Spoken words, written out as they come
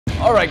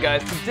All right,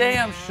 guys, today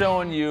I'm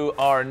showing you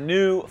our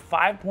new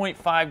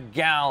 5.5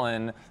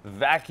 gallon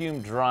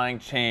vacuum drying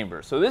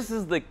chamber. So this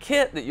is the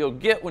kit that you'll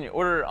get when you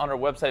order it on our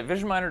website,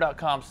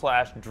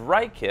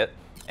 visionminer.com/drykit.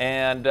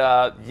 And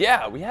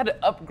yeah, we had to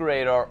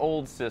upgrade our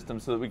old system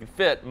so that we could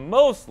fit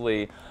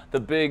mostly the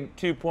big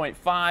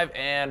 2.5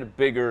 and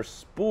bigger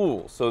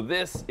spools. So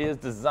this is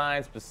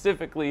designed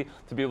specifically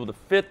to be able to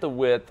fit the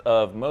width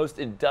of most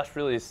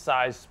industrially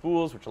sized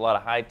spools, which a lot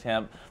of high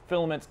temp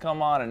filaments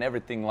come on and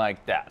everything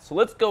like that. So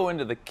let's go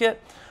into the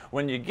kit.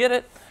 When you get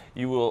it,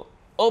 you will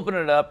open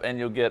it up and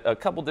you'll get a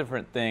couple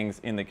different things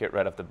in the kit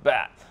right off the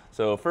bat.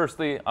 So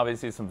firstly,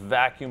 obviously some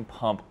vacuum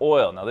pump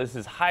oil. Now this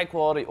is high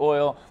quality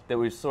oil that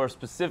we've sourced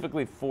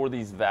specifically for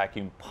these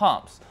vacuum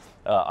pumps.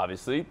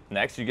 Obviously,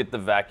 next you get the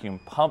vacuum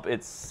pump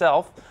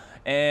itself,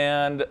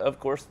 and of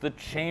course the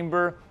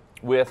chamber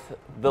with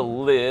the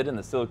lid and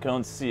the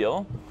silicone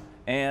seal.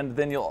 And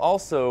then you'll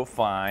also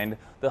find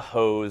the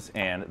hose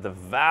and the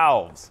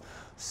valves.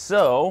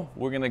 So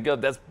we're gonna go,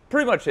 that's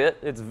pretty much it.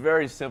 It's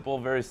very simple,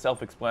 very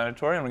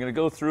self-explanatory, and we're gonna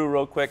go through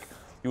real quick.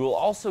 You will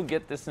also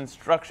get this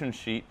instruction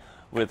sheet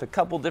with a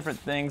couple different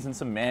things and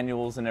some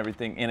manuals and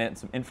everything in it, and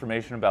some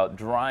information about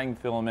drying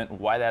filament,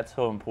 why that's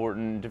so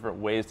important, different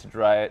ways to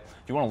dry it.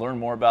 If you want to learn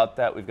more about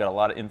that, we've got a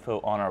lot of info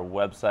on our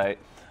website,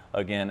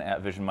 again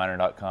at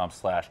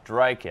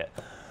visionminer.com/drykit.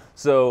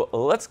 So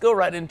let's go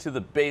right into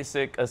the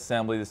basic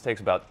assembly. This takes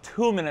about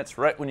 2 minutes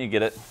right when you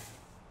get it.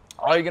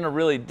 All you're going to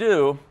really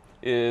do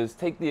is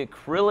take the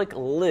acrylic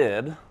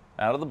lid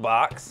out of the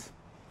box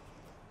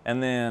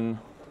and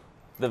then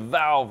the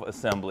valve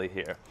assembly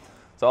here.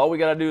 So all we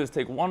got to do is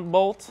take one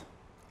bolt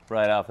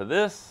right off of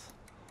this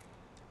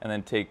and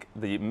then take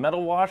the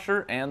metal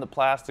washer and the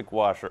plastic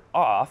washer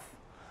off,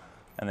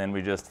 and then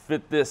we just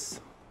fit this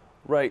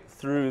right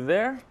through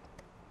there,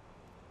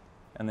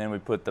 and then we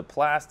put the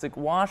plastic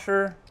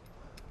washer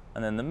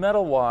and then the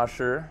metal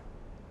washer,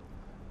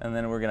 and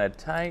then we're going to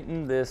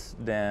tighten this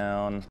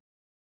down.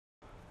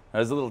 Now,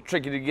 it's a little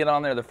tricky to get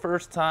on there the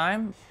first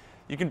time.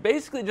 You can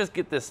basically just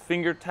get this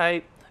finger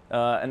tight,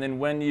 and then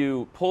when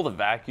you pull the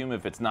vacuum,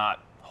 if it's not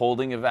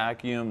holding a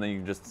vacuum, then you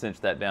can just cinch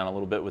that down a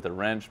little bit with a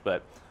wrench,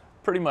 but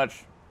pretty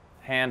much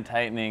hand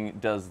tightening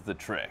does the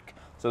trick.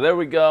 So there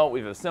we go,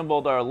 we've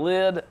assembled our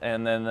lid,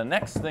 and then the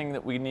next thing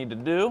that we need to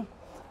do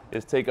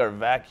is take our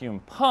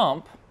vacuum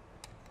pump,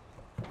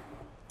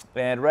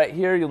 and right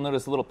here you'll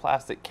notice a little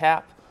plastic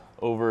cap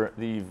over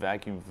the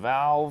vacuum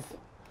valve,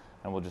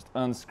 and we'll just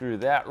unscrew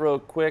that real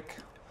quick.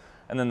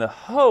 And then the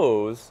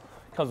hose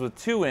comes with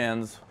two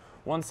ends.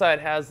 One side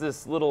has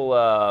this little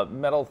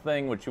metal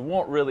thing which you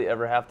won't really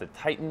ever have to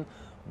tighten,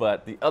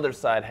 but the other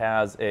side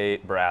has a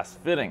brass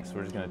fitting. So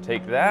we're just going to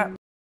take that,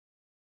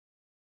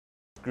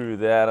 screw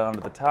that onto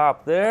the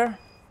top there,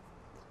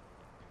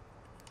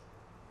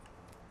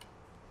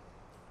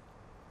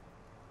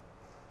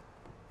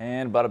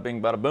 and bada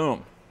bing bada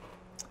boom.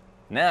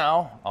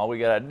 Now all we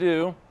got to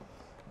do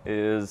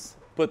is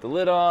put the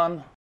lid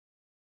on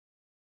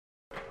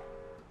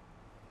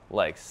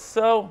like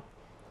so.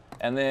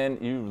 And then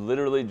you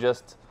literally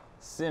just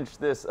cinch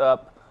this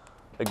up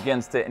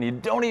against it, and you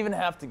don't even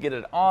have to get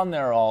it on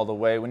there all the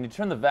way. When you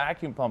turn the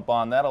vacuum pump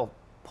on, that'll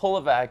pull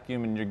a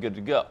vacuum and you're good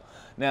to go.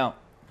 Now,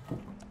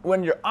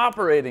 when you're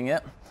operating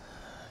it,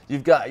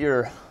 you've got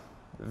your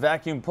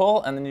vacuum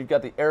pull, and then you've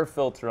got the air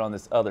filter on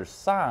this other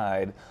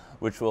side,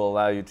 which will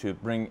allow you to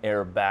bring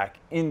air back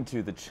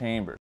into the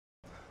chamber.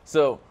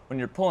 So when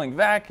you're pulling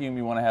vacuum,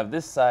 you want to have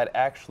this side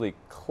actually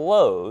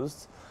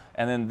closed,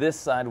 and then this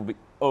side will be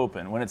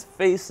open. When it's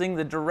facing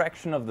the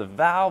direction of the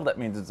valve, that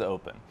means it's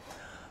open.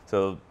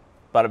 So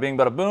bada bing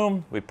bada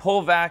boom, we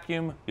pull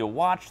vacuum, you'll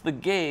watch the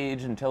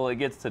gauge until it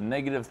gets to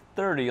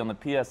 -30 on the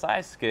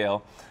PSI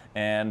scale,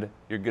 and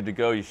you're good to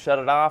go. You shut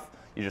it off,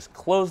 you just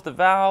close the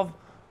valve,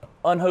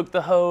 unhook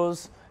the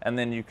hose, and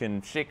then you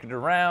can shake it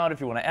around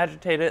if you want to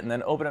agitate it and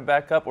then open it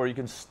back up, or you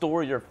can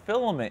store your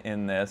filament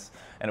in this,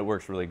 and it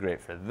works really great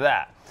for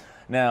that.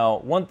 Now,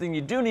 one thing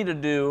you do need to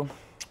do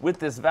with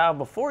this valve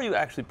before you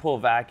actually pull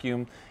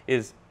vacuum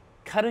is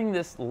cutting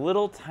this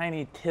little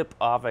tiny tip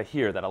off of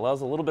here that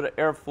allows a little bit of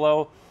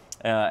airflow,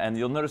 and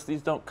you'll notice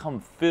these don't come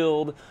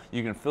filled.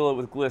 You can fill it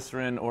with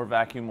glycerin or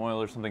vacuum oil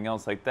or something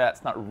else like that.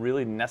 It's not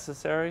really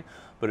necessary,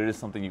 but it is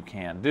something you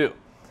can do.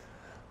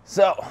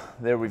 So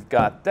there we've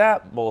got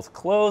that both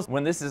closed.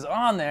 When this is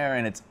on there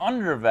and it's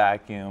under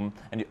vacuum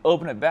and you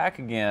open it back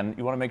again,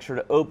 you want to make sure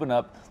to open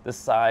up the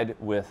side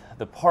with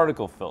the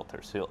particle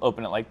filter. So you'll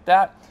open it like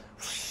that,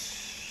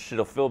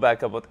 it'll fill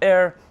back up with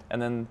air,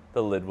 and then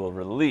the lid will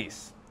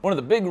release. One of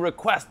the big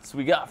requests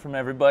we got from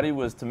everybody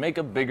was to make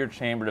a bigger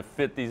chamber to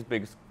fit these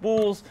big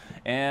spools,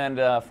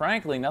 and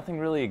frankly, nothing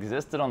really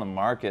existed on the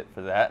market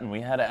for that, and we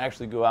had to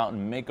actually go out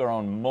and make our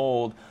own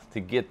mold to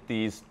get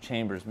these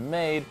chambers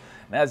made.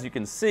 And as you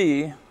can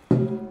see,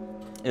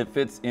 it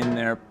fits in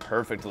there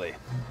perfectly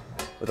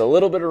with a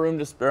little bit of room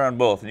to spare on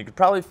both. And you could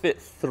probably fit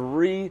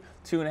 3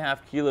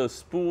 2.5 kilo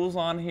spools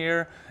on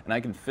here, and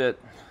I can fit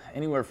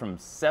anywhere from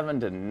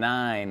 7 to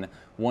 9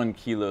 1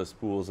 kilo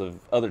spools of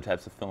other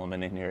types of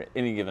filament in here at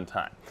any given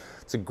time.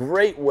 It's a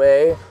great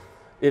way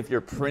if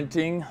you're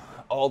printing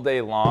all day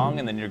long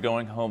and then you're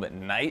going home at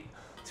night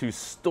to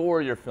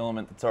store your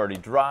filament that's already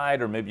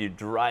dried, or maybe you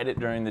dried it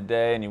during the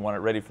day and you want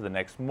it ready for the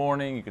next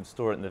morning, you can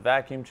store it in the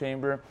vacuum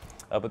chamber.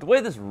 But the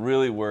way this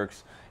really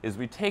works is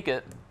we take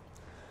it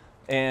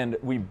and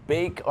we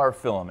bake our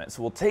filament.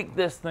 So we'll take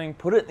this thing,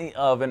 put it in the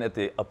oven at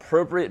the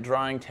appropriate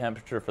drying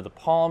temperature for the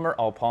polymer.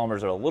 All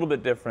polymers are a little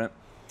bit different,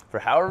 for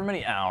however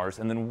many hours.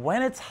 And then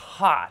when it's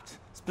hot,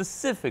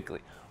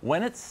 specifically,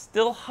 when it's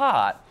still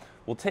hot,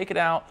 we'll take it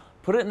out,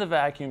 put it in the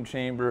vacuum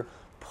chamber,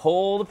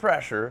 pull the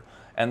pressure,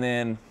 and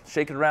then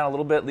shake it around a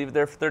little bit, leave it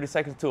there for 30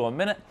 seconds to a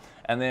minute,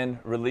 and then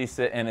release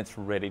it, and it's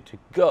ready to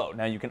go.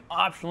 Now you can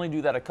optionally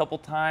do that a couple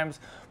times,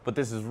 but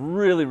this is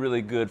really,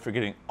 really good for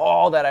getting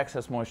all that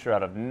excess moisture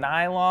out of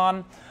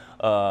nylon,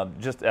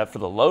 just for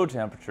the low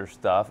temperature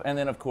stuff. And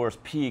then of course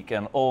PEKK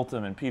and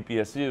ULTEM and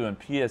PPSU and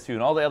PSU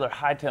and all the other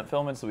high temp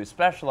filaments that we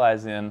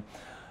specialize in.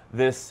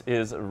 This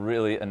is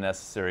really a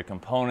necessary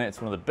component. It's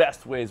one of the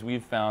best ways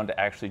we've found to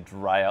actually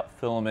dry out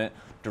filament,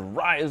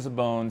 dry as a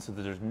bone, so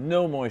that there's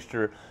no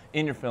moisture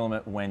in your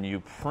filament when you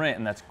print.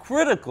 And that's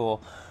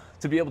critical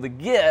to be able to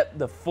get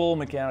the full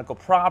mechanical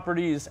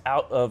properties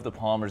out of the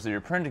polymers that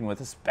you're printing with,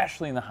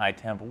 especially in the high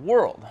temp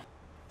world.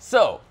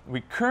 So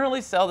we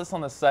currently sell this on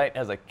the site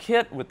as a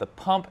kit with the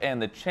pump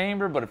and the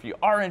chamber, but if you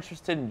are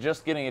interested in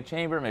just getting a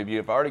chamber, maybe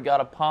you've already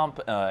got a pump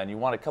and you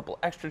want a couple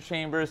extra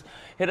chambers,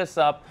 hit us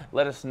up,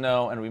 let us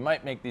know, and we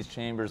might make these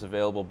chambers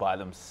available by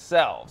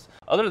themselves.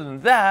 Other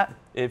than that,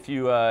 if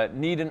you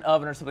need an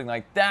oven or something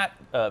like that,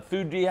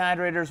 food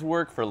dehydrators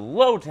work for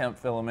low temp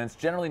filaments,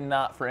 generally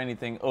not for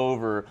anything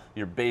over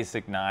your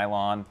basic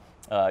nylon.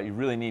 You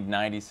really need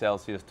 90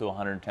 Celsius to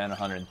 110,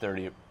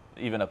 130,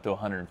 even up to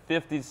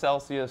 150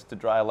 Celsius to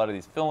dry a lot of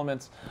these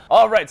filaments.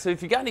 All right, so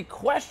if you got any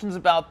questions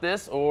about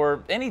this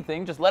or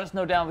anything, just let us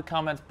know down in the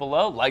comments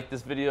below. Like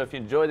this video if you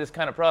enjoy this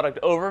kind of product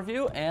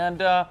overview,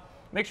 and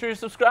make sure you're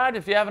subscribed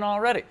if you haven't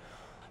already.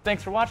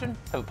 Thanks for watching.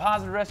 Have a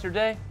positive rest of your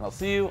day, and I'll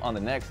see you on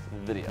the next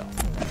video.